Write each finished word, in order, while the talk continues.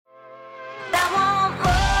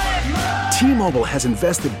T-Mobile has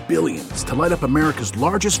invested billions to light up America's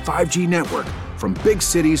largest 5G network, from big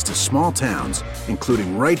cities to small towns,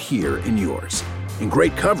 including right here in yours. And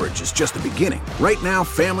great coverage is just the beginning. Right now,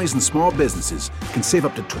 families and small businesses can save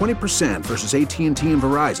up to 20% versus AT&T and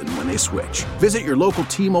Verizon when they switch. Visit your local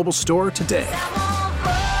T-Mobile store today.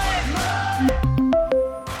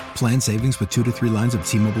 Plan savings with 2 to 3 lines of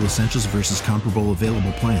T-Mobile Essentials versus comparable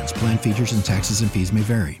available plans. Plan features and taxes and fees may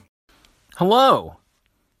vary. Hello.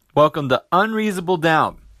 Welcome to Unreasonable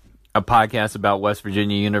Doubt, a podcast about West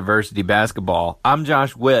Virginia University basketball. I'm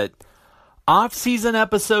Josh Witt. Offseason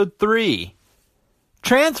episode 3,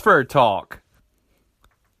 Transfer Talk.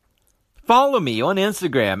 Follow me on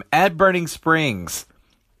Instagram at Burning Springs.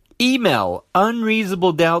 Email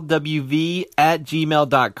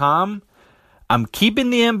unreasonabledoubtwv@gmail.com. I'm keeping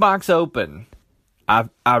the inbox open. I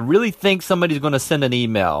really think somebody's going to send an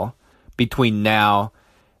email between now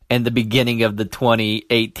and the beginning of the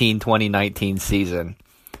 2018-2019 season.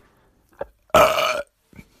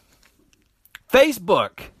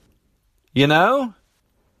 Facebook, you know,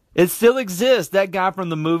 it still exists. That guy from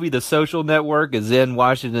the movie The Social Network is in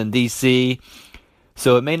Washington, D.C.,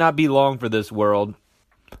 so it may not be long for this world,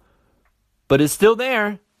 but it's still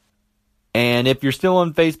there. And if you're still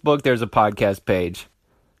on Facebook, there's a podcast page.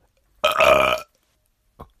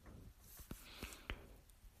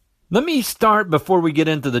 Let me start, before we get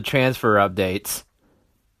into the transfer updates,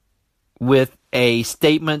 with a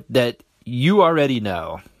statement that you already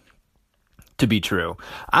know to be true.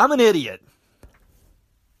 I'm an idiot.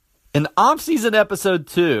 In Offseason episode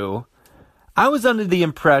 2, I was under the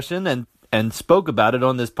impression, and spoke about it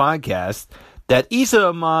on this podcast, that Issa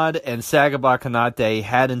Ahmad and Sagaba Konate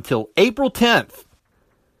had until April 10th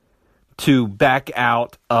to back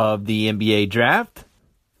out of the NBA draft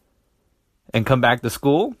and come back to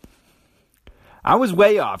school. I was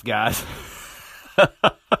way off, guys.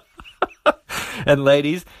 And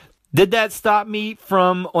ladies, did that stop me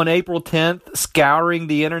from, on April 10th, scouring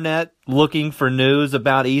the internet looking for news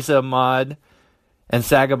about Issa Ahmad and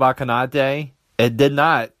Sagaba Konate? It did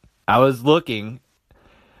not. I was looking.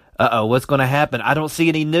 What's going to happen? I don't see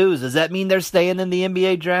any news. Does that mean they're staying in the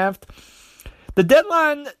NBA draft? The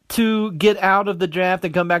deadline to get out of the draft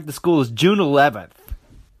and come back to school is June 11th.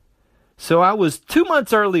 So I was 2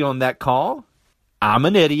 months early on that call. I'm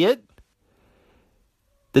an idiot.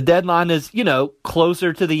 The deadline is,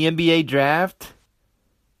 closer to the NBA draft,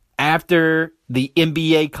 after the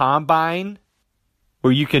NBA Combine,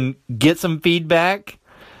 where you can get some feedback.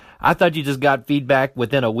 I thought you just got feedback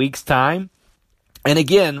within a week's time. And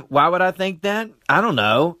again, why would I think that? I don't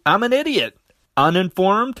know. I'm an idiot.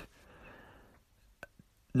 Uninformed.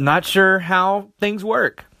 Not sure how things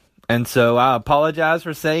work. And so I apologize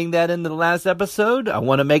for saying that in the last episode. I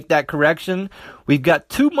want to make that correction. We've got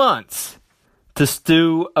 2 months to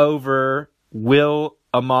stew over will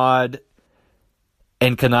Ahmad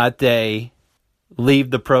and Konate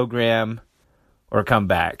leave the program or come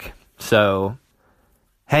back. So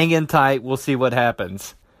hang in tight. We'll see what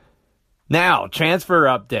happens. Now, transfer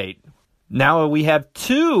update. Now we have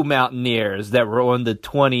 2 Mountaineers that were on the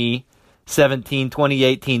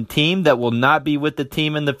 2017-2018 team that will not be with the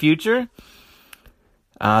team in the future.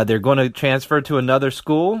 They're going to transfer to another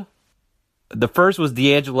school. The first was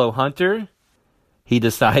D'Angelo Hunter. He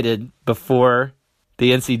decided before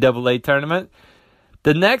the NCAA tournament.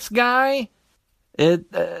 The next guy, it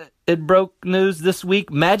broke news this week.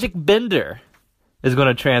 Magic Bender is going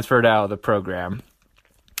to transfer out of the program.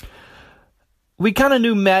 We kind of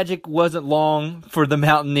knew Magic wasn't long for the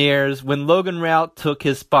Mountaineers when Logan Rout took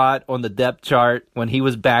his spot on the depth chart when he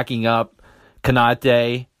was backing up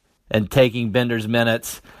Konate and taking Bender's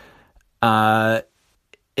minutes. It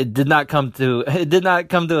did not come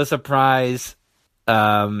to a surprise.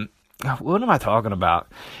 What am I talking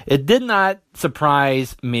about? It did not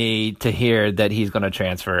surprise me to hear that he's going to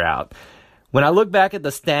transfer out. When I look back at the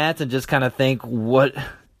stats and just kind of think, what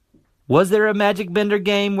was there a Magic Bender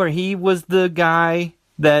game where he was the guy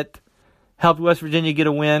that helped West Virginia get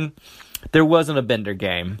a win? There wasn't a Bender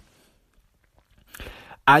game.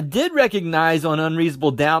 I did recognize on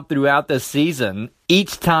Unreasonable Doubt throughout this season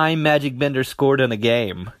each time Magic Bender scored in a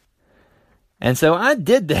game. And so I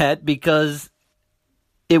did that because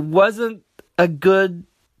it wasn't a good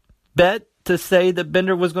bet to say that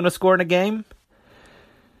Bender was going to score in a game.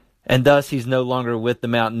 And thus he's no longer with the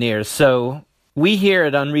Mountaineers. So we here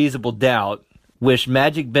at Unreasonable Doubt wish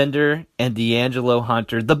Magic Bender and D'Angelo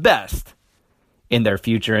Hunter the best in their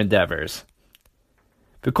future endeavors.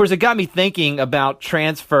 Of course, it got me thinking about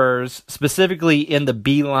transfers, specifically in the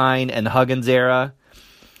Beeline and Huggins era.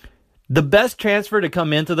 The best transfer to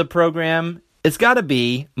come into the program, it's got to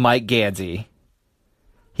be Mike Gansey.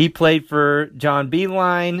 He played for John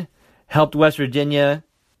Beeline, helped West Virginia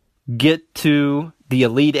get to the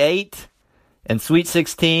Elite Eight and Sweet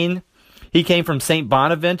 16. He came from St.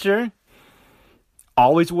 Bonaventure,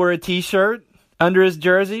 always wore a T-shirt under his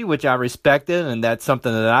jersey, which I respected, and that's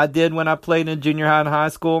something that I did when I played in junior high and high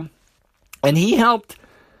school. And he helped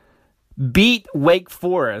beat Wake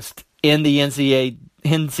Forest in the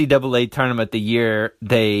NCAA tournament the year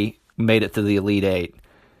they made it to the Elite Eight.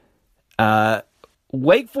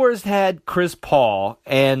 Wake Forest had Chris Paul,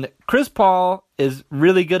 and Chris Paul is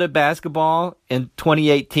really good at basketball in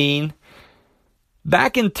 2018.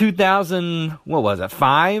 Back in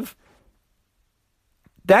 5?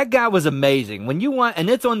 That guy was amazing. When you want, and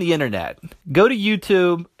it's on the internet, go to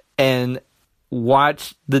YouTube and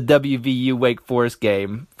watch the WVU Wake Forest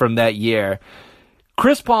game from that year.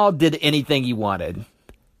 Chris Paul did anything he wanted.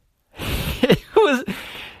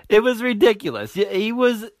 It was ridiculous. He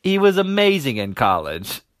was amazing in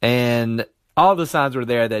college, and all the signs were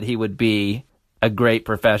there that he would be a great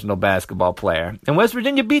professional basketball player. And West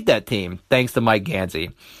Virginia beat that team, thanks to Mike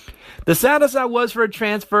Gansey. The saddest I was for a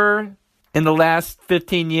transfer in the last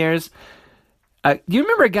 15 years, do you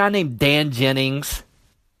remember a guy named Dan Jennings?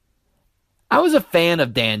 I was a fan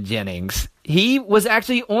of Dan Jennings. He was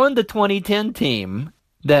actually on the 2010 team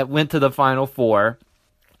that went to the Final Four.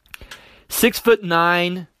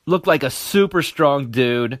 6'9", looked like a super strong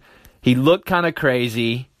dude. He looked kind of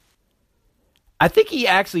crazy. I think he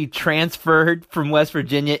actually transferred from West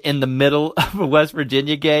Virginia in the middle of a West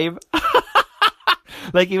Virginia game.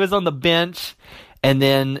 Like he was on the bench, and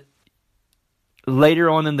then later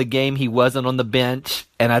on in the game he wasn't on the bench,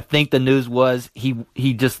 and I think the news was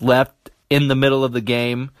he just left in the middle of the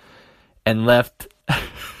game and left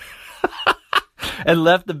and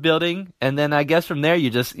left the building, and then I guess from there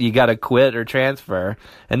you got to quit or transfer,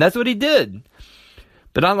 and that's what he did.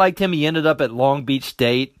 But unlike him, he ended up at Long Beach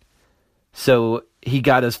State, so he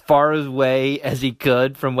got as far away as he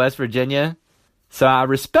could from West Virginia. So I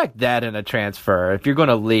respect that in a transfer. If you're going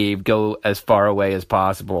to leave, go as far away as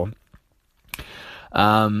possible.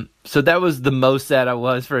 So that was the most sad I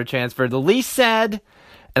was for a transfer. The least sad,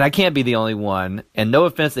 and I can't be the only one, and no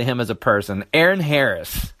offense to him as a person, Aaron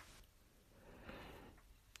Harris.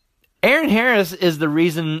 Aaron Harris is the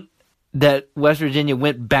reason that West Virginia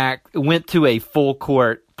went to a full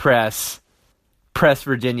court press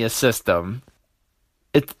Virginia system.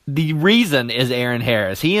 The reason is Aaron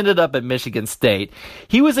Harris. He ended up at Michigan State.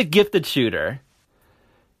 He was a gifted shooter,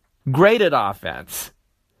 great at offense.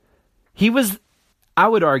 He was, I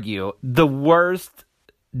would argue, the worst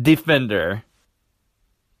defender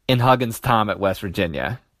in Huggins' time at West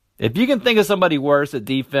Virginia. If you can think of somebody worse at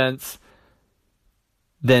defense,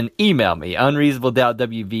 then email me,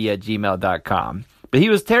 unreasonabledoubtwv@gmail.com. But he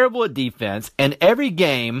was terrible at defense, and every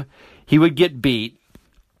game he would get beat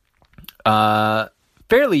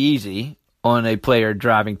fairly easy on a player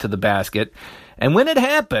driving to the basket. And when it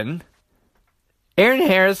happened, Aaron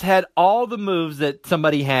Harris had all the moves that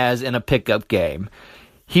somebody has in a pickup game.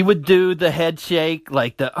 He would do the head shake,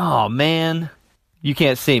 like oh man, you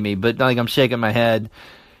can't see me, but like I'm shaking my head.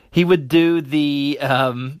 He would do the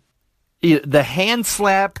hand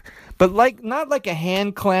slap, but not like a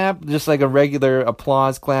hand clap, just like a regular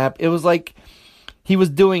applause clap. It was like he was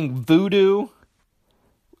doing voodoo.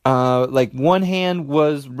 Like one hand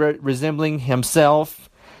was resembling himself,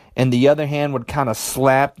 and the other hand would kind of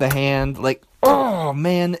slap the hand, like, oh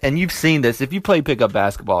man. And you've seen this. If you play pickup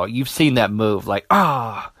basketball, you've seen that move, like,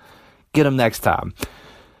 get him next time.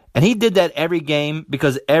 And he did that every game,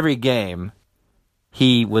 because every game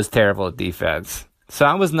he was terrible at defense. So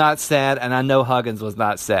I was not sad, and I know Huggins was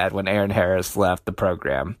not sad when Aaron Harris left the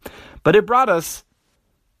program. But it brought us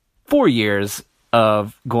 4 years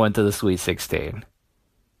of going to the Sweet 16.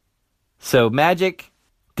 So Magic,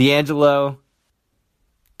 D'Angelo,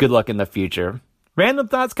 good luck in the future. Random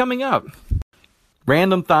thoughts coming up.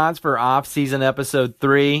 Random thoughts for Offseason episode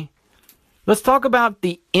 3. Let's talk about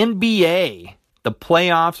the NBA. The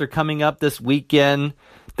playoffs are coming up this weekend.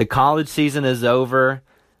 The college season is over.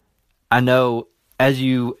 I know, as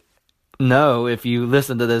you know, if you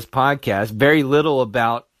listen to this podcast, very little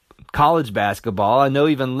about college basketball. I know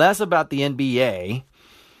even less about the NBA.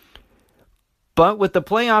 But with the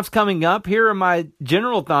playoffs coming up, here are my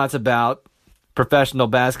general thoughts about professional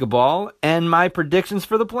basketball and my predictions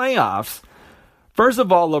for the playoffs. First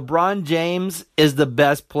of all, LeBron James is the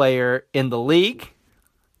best player in the league.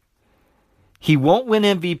 He won't win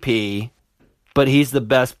MVP, but he's the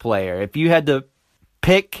best player. If you had to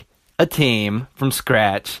pick a team from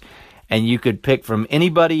scratch and you could pick from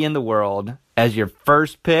anybody in the world as your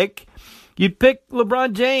first pick, you'd pick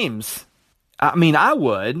LeBron James. I mean, I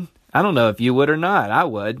would. I don't know if you would or not. I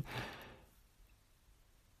would.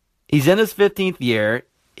 He's in his 15th year.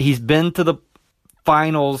 He's been to the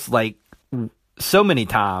finals like so many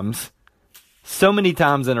times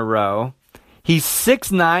in a row. He's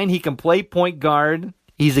 6'9". He can play point guard.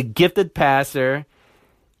 He's a gifted passer.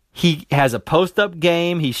 He has a post-up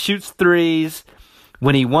game. He shoots threes.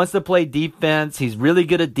 When he wants to play defense, he's really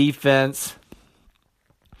good at defense.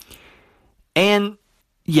 And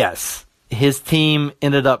yes, his team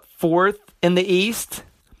ended up 4th in the East.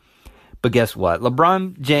 But guess what?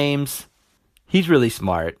 LeBron James, he's really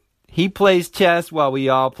smart. He plays chess while we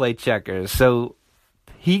all play checkers. So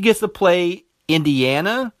he gets to play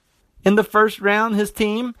Indiana in the first round, his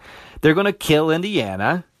team. They're going to kill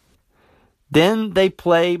Indiana. Then they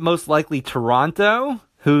play most likely Toronto,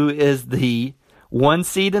 who is the 1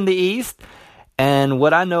 seed in the East. And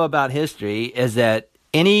what I know about history is that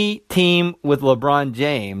any team with LeBron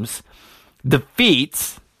James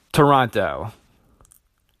defeats Toronto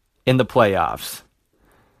in the playoffs.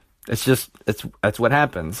 That's what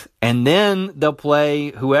happens. And then they'll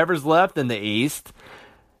play whoever's left in the East,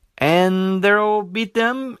 and they'll beat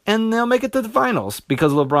them, and they'll make it to the finals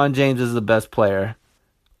because LeBron James is the best player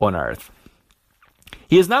on earth.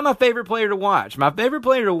 He is not my favorite player to watch. My favorite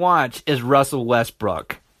player to watch is Russell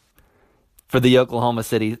Westbrook for the Oklahoma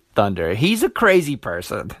City Thunder. He's a crazy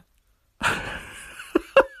person.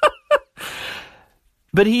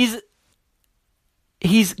 But he's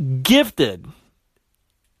gifted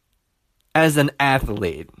as an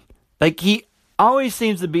athlete. Like, he always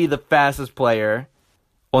seems to be the fastest player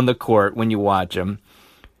on the court when you watch him.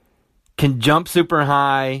 Can jump super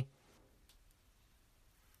high.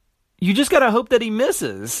 You just got to hope that he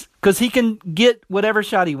misses, because he can get whatever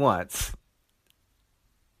shot he wants.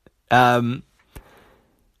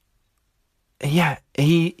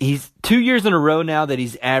 He's 2 years in a row now that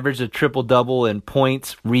he's averaged a triple-double in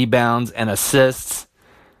points, rebounds, and assists,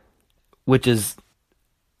 which is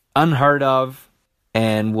unheard of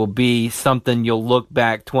and will be something you'll look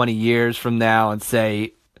back 20 years from now and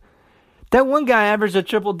say, that one guy averaged a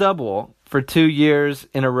triple-double for 2 years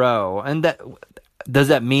in a row. And that does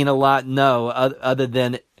that mean a lot? No, other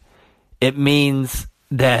than it means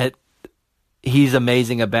that he's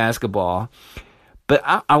amazing at basketball. But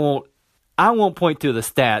I won't point to the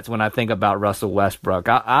stats when I think about Russell Westbrook.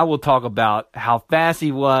 I will talk about how fast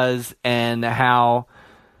he was and how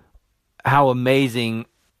amazing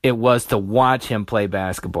it was to watch him play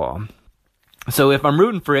basketball. So if I'm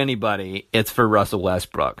rooting for anybody, it's for Russell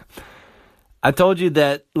Westbrook. I told you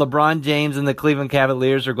that LeBron James and the Cleveland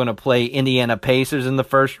Cavaliers are going to play Indiana Pacers in the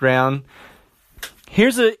first round.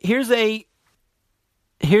 Here's a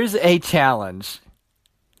challenge.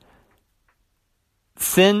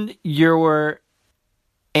 Send your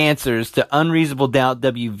answers to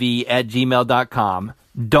unreasonabledoubtwv@gmail.com.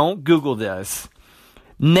 Don't Google this.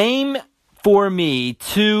 Name for me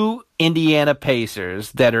 2 Indiana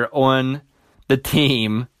Pacers that are on the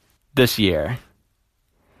team this year.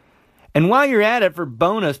 And while you're at it, for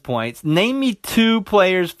bonus points, name me 2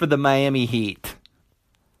 players for the Miami Heat.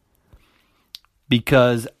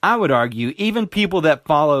 Because I would argue even people that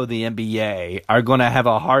follow the NBA are going to have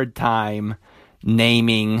a hard time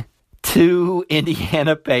naming 2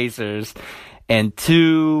 Indiana Pacers and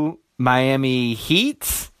 2 Miami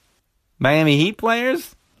Heat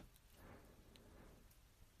players.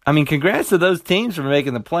 I mean, congrats to those teams for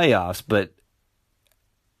making the playoffs, but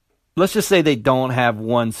let's just say they don't have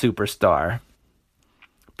one superstar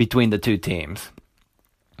between the 2 teams.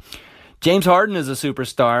 James Harden is a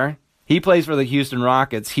superstar. He plays for the Houston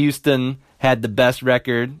Rockets. Houston had the best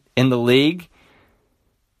record in the league.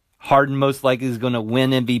 Harden most likely is going to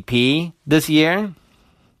win MVP this year.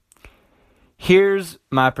 Here's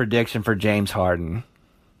my prediction for James Harden.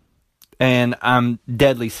 And I'm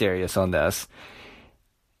deadly serious on this.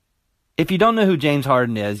 If you don't know who James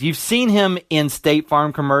Harden is, you've seen him in State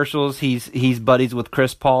Farm commercials. He's buddies with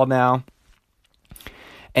Chris Paul now.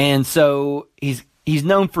 And so he's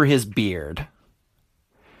known for his beard.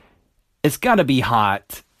 It's got to be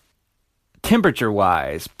hot,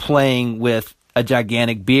 temperature-wise, playing with a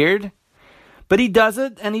gigantic beard. But he does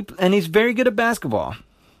it, and he's very good at basketball.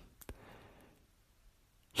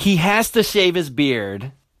 He has to shave his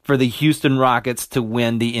beard for the Houston Rockets to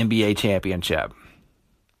win the NBA championship.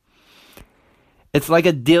 It's like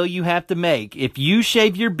a deal you have to make. If you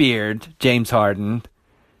shave your beard, James Harden,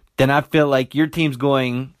 then I feel like your team's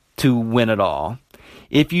going to win it all.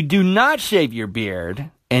 If you do not shave your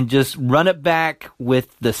beard and just run it back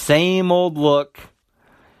with the same old look,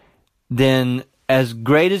 then as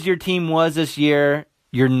great as your team was this year,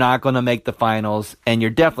 you're not going to make the finals, and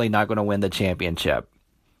you're definitely not going to win the championship.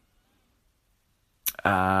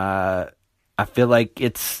 I feel like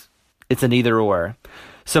it's an either or.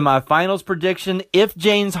 So my finals prediction, if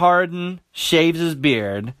James Harden shaves his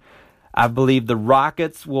beard, I believe the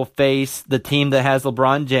Rockets will face the team that has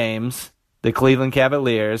LeBron James, the Cleveland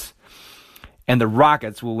Cavaliers, and the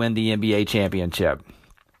Rockets will win the NBA championship.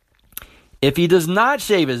 If he does not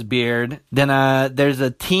shave his beard, then there's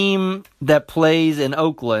a team that plays in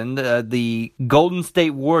Oakland, the Golden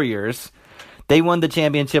State Warriors. They won the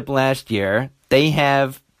championship last year. They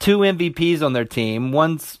have 2 MVPs on their team.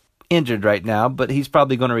 One's injured right now, but he's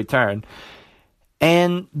probably going to return.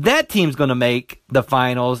 And that team's going to make the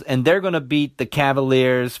finals, and they're going to beat the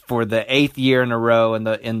Cavaliers for the 8th year in a row in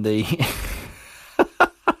the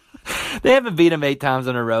They haven't beat them 8 times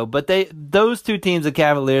in a row, but those 2 teams, the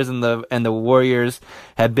Cavaliers and the Warriors,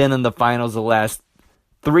 have been in the finals the last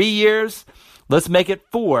 3 years. Let's make it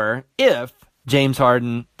 4 if James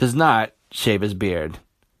Harden does not shave his beard.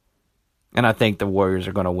 And I think the Warriors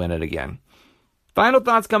are going to win it again. Final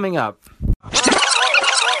thoughts coming up.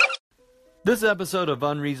 This episode of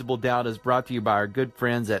Unreasonable Doubt is brought to you by our good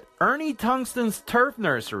friends at Ernie Tungsten's Turf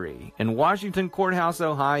Nursery in Washington Courthouse,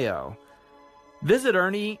 Ohio. Visit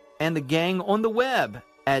Ernie and the gang on the web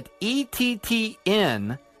at ettn.net.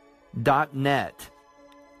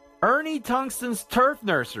 Ernie Tungsten's Turf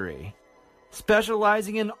Nursery,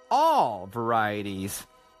 specializing in all varieties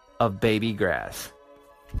of baby grass.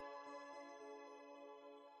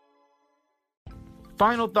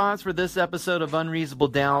 Final thoughts for this episode of Unreasonable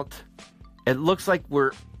Doubt. It looks like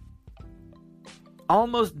we're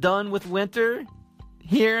almost done with winter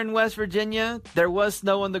here in West Virginia. There was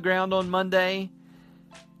snow on the ground on Monday.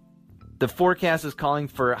 The forecast is calling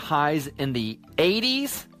for highs in the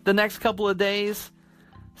 80s the next couple of days.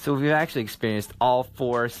 So we've actually experienced all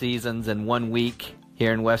 4 seasons in 1 week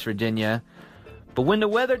here in West Virginia. But when the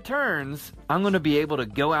weather turns, I'm going to be able to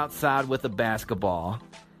go outside with a basketball.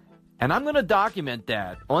 And I'm going to document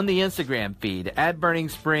that on the Instagram feed at Burning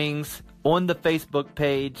Springs, on the Facebook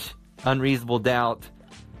page, Unreasonable Doubt.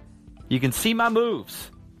 You can see my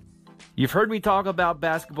moves. You've heard me talk about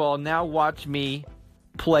basketball. Now watch me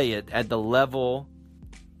play it at the level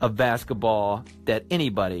of basketball that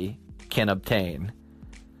anybody can obtain.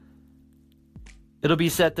 It'll be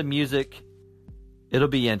set to music. It'll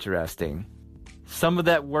be interesting. Some of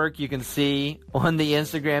that work you can see on the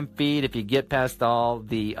Instagram feed. If you get past all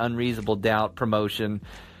the Unreasonable Doubt promotion,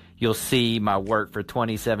 you'll see my work for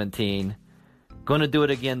 2017. Going to do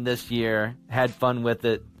it again this year. Had fun with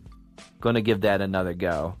it. Going to give that another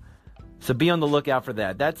go. So be on the lookout for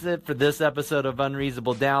that. That's it for this episode of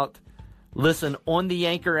Unreasonable Doubt. Listen on the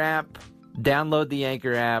Anchor app. Download the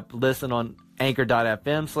Anchor app. Listen on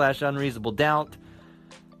anchor.fm/Unreasonable Doubt.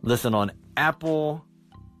 Listen on Apple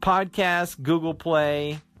Podcasts, Google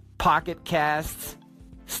Play, Pocket Casts.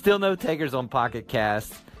 Still no takers on Pocket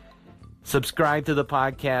Casts. Subscribe to the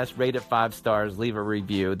podcast, rate it 5 stars, leave a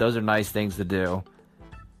review. Those are nice things to do.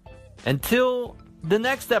 Until the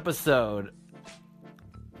next episode,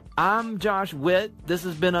 I'm Josh Witt. This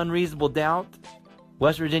has been Unreasonable Doubt.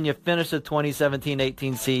 West Virginia finished the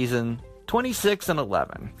 2017-18 season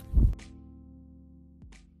 26-11.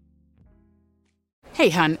 Hey,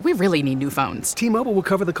 hon, we really need new phones. T-Mobile will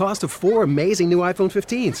cover the cost of 4 amazing new iPhone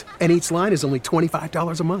 15s, and each line is only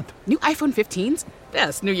 $25 a month. New iPhone 15s?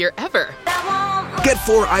 Best new year ever. Get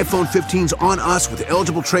 4 iPhone 15s on us with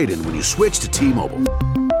eligible trade-in when you switch to T-Mobile.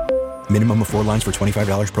 Minimum of 4 lines for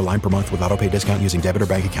 $25 per line per month with autopay discount using debit or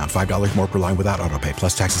bank account. $5 more per line without autopay,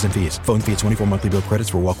 plus taxes and fees. Phone fee at 24 monthly bill credits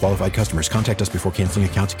for well-qualified customers. Contact us before canceling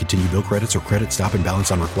account to continue bill credits or credit stop and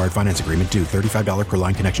balance on required finance agreement due. $35 per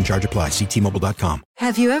line connection charge applies. See T-Mobile.com.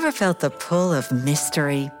 Have you ever felt the pull of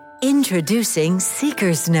mystery? Introducing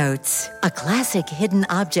Seeker's Notes, a classic hidden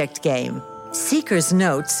object game. Seeker's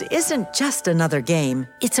Notes isn't just another game.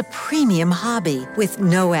 It's a premium hobby with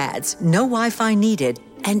no ads, no Wi-Fi needed,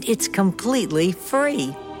 and it's completely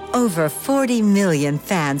free. Over 40 million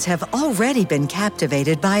fans have already been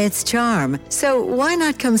captivated by its charm, so why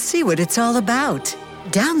not come see what it's all about?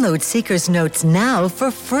 Download Seeker's Notes now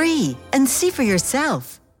for free and see for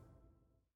yourself.